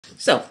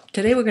So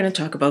today we're going to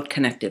talk about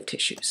connective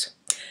tissues.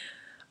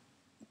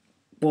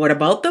 What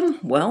about them?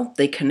 Well,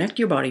 they connect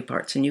your body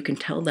parts, and you can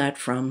tell that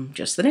from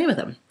just the name of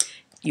them.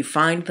 You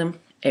find them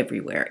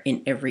everywhere,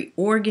 in every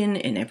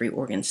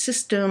organ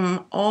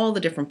system, all the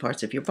different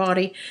parts of your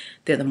body.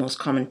 They're the most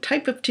common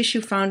type of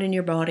tissue found in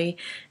your body,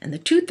 and the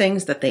two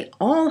things that they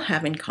all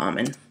have in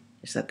common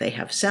is that they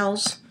have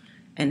cells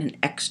and an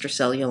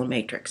extracellular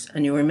matrix.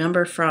 And you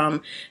remember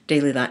from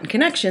Daily Latin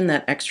Connection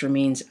that extra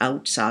means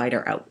outside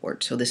or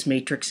outward. So this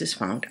matrix is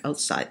found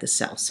outside the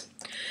cells.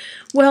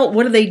 Well,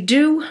 what do they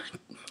do?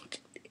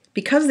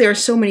 Because there are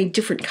so many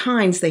different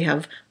kinds, they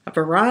have a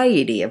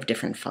variety of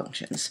different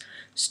functions.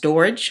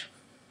 Storage,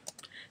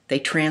 they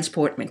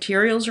transport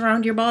materials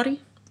around your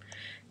body,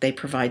 they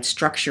provide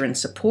structure and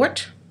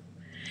support,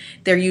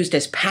 they're used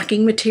as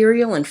packing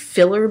material and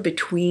filler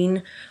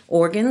between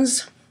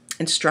organs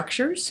and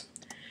structures.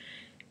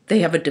 They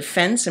have a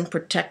defense and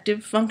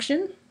protective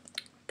function.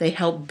 They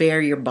help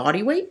bear your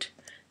body weight.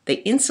 They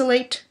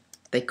insulate,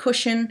 they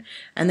cushion,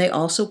 and they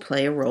also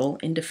play a role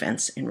in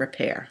defense and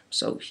repair.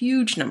 So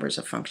huge numbers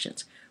of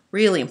functions.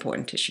 Really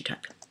important tissue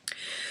type.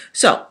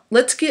 So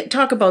let's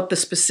talk about the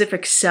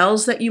specific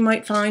cells that you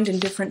might find in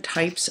different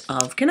types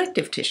of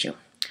connective tissue.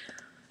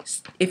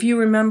 If you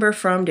remember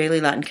from Daily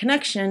Latin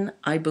Connection,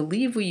 I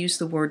believe we use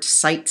the word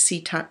cyte,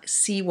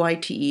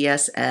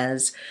 C-Y-T-E-S,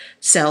 as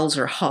cells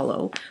or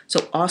hollow.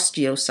 So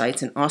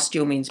osteocytes, and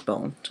osteo means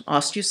bone.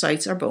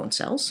 Osteocytes are bone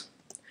cells.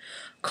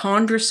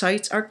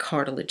 Chondrocytes are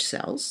cartilage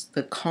cells.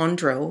 The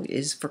chondro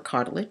is for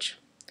cartilage.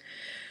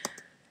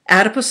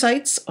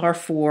 Adipocytes are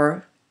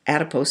for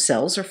adipose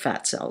cells or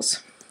fat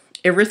cells.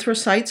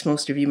 Erythrocytes,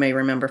 most of you may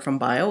remember from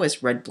bio,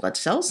 as red blood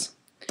cells.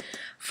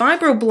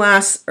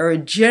 Fibroblasts are a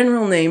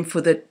general name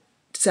for the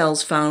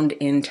cells found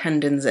in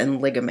tendons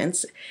and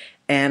ligaments,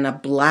 and a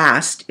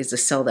blast is a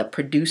cell that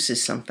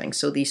produces something.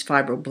 So these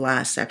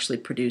fibroblasts actually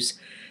produce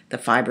the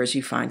fibers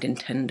you find in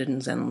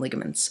tendons and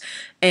ligaments.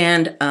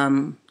 And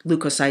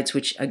leukocytes,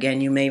 which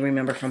again you may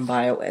remember from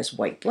bio as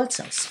white blood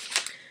cells.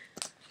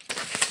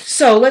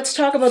 So let's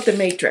talk about the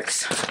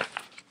matrix.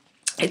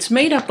 It's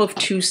made up of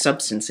two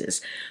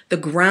substances. The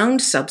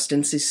ground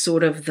substance is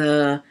sort of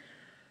the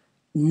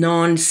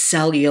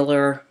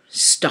non-cellular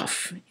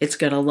stuff. It's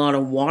got a lot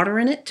of water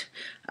in it.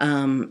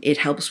 It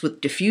helps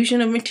with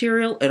diffusion of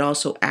material. It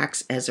also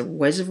acts as a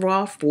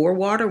reservoir for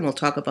water, and we'll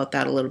talk about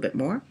that a little bit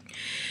more.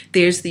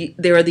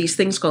 There are these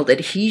things called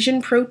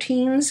adhesion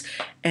proteins,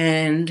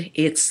 and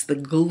it's the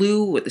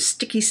glue or the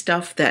sticky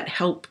stuff that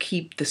help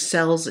keep the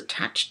cells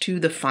attached to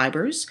the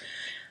fibers.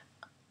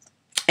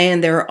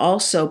 And there are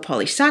also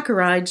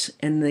polysaccharides,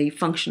 and the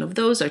function of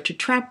those are to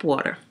trap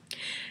water.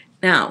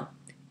 Now,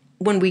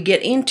 when we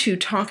get into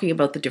talking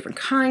about the different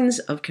kinds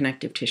of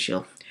connective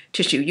tissue,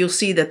 you'll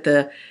see that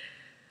the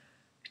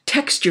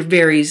texture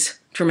varies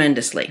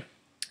tremendously.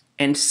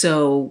 And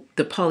so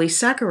the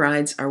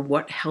polysaccharides are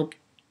what help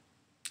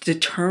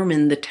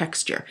determine the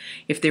texture.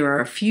 If there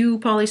are a few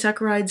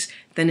polysaccharides,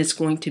 then it's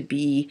going to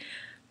be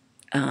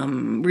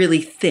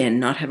really thin,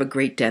 not have a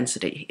great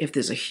density. If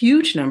there's a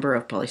huge number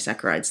of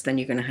polysaccharides, then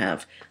you're going to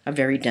have a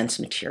very dense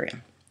material.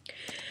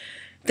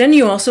 Then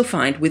you also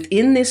find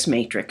within this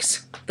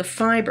matrix the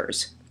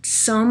fibers.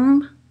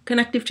 Some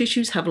connective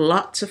tissues have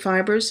lots of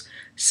fibers,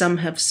 some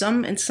have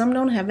some, and some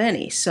don't have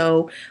any.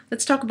 So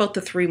let's talk about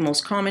the three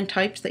most common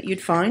types that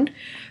you'd find.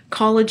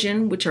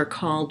 Collagen, which are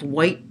called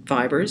white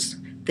fibers,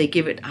 they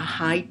give it a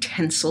high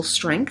tensile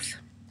strength.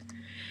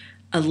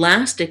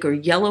 Elastic or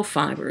yellow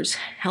fibers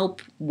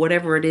help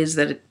whatever it is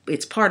that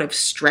it's part of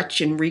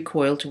stretch and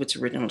recoil to its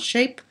original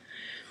shape.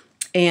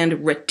 And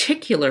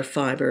reticular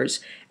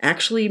fibers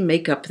actually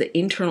make up the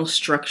internal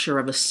structure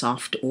of a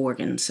soft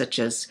organ, such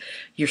as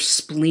your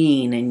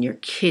spleen and your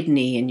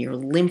kidney and your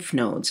lymph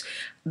nodes.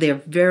 They're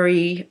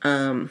very,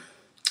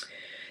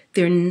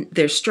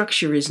 their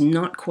structure is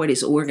not quite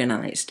as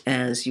organized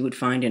as you would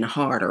find in a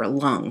heart or a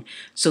lung.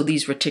 So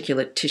these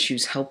reticulate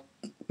tissues help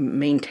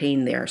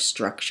maintain their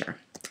structure.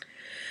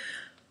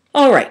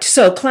 All right,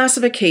 so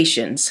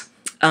classifications.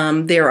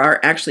 There are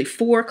actually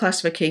 4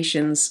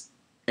 classifications,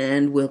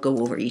 and we'll go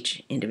over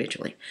each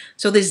individually.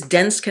 So there's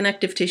dense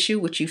connective tissue,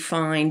 which you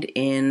find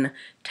in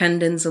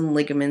tendons and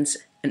ligaments.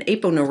 And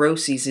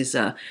aponeuroses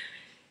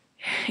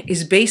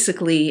is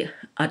basically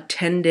a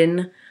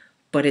tendon,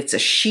 but it's a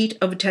sheet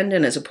of a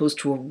tendon as opposed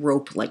to a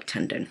rope-like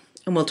tendon.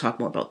 And we'll talk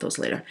more about those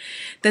later.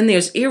 Then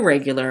there's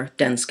irregular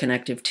dense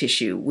connective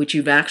tissue, which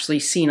you've actually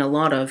seen a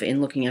lot of in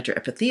looking at your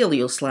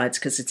epithelial slides,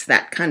 because it's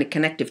that kind of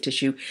connective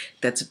tissue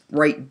that's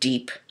right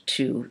deep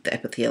to the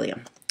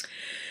epithelium.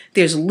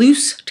 There's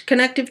loose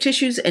connective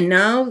tissues, and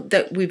now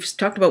that we've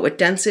talked about what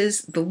dense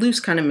is, the loose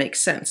kind of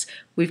makes sense.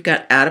 We've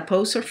got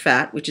adipose or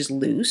fat, which is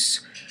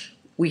loose.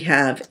 We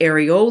have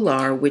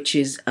areolar, which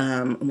is,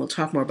 and we'll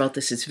talk more about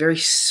this, it's very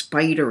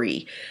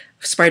spider-webby,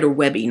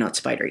 not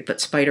spidery,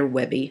 but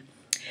spider-webby.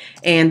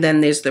 And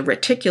then there's the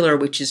reticular,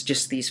 which is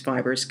just these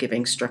fibers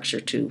giving structure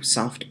to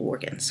soft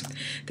organs.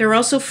 There are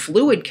also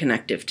fluid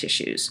connective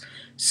tissues.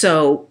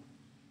 So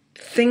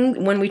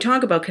when we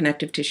talk about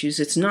connective tissues,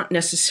 it's not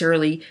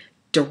necessarily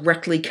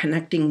directly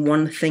connecting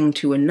one thing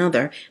to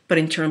another, but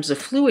in terms of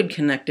fluid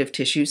connective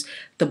tissues,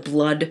 the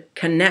blood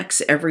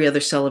connects every other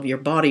cell of your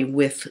body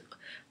with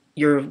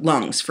your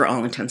lungs for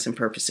all intents and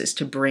purposes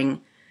to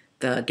bring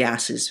the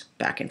gases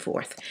back and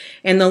forth.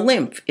 And the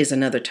lymph is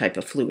another type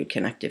of fluid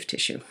connective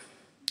tissue.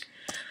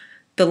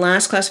 The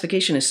last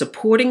classification is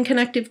supporting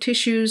connective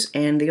tissues,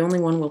 and the only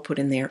one we'll put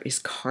in there is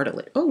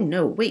cartilage. Oh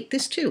no, wait,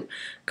 this too.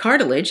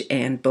 Cartilage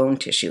and bone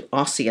tissue.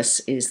 Osseous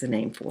is the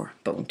name for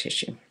bone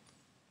tissue.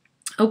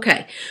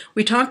 Okay,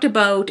 we talked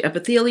about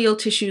epithelial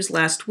tissues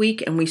last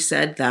week, and we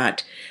said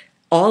that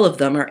all of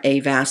them are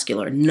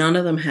avascular. None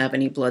of them have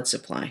any blood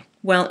supply.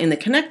 Well, in the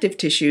connective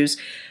tissues,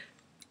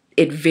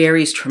 it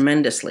varies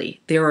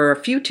tremendously. There are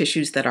a few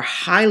tissues that are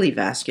highly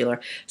vascular,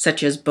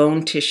 such as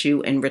bone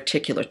tissue and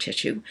reticular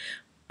tissue.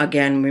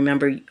 Again,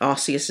 remember,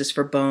 osseous is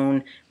for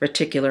bone,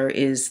 reticular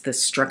is the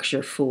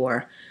structure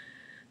for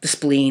the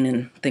spleen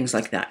and things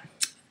like that.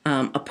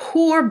 A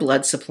poor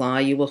blood supply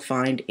you will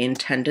find in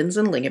tendons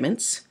and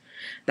ligaments.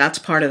 That's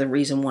part of the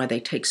reason why they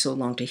take so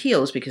long to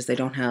heal, is because they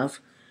don't have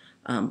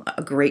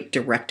a great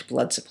direct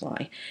blood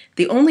supply.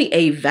 The only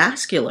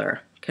avascular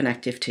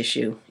connective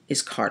tissue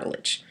is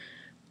cartilage.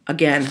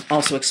 Again,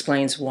 also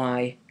explains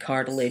why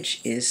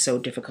cartilage is so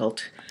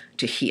difficult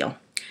to heal.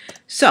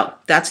 So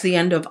that's the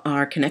end of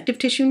our connective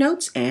tissue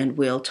notes, and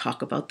we'll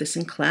talk about this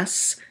in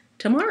class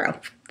tomorrow.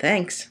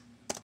 Thanks.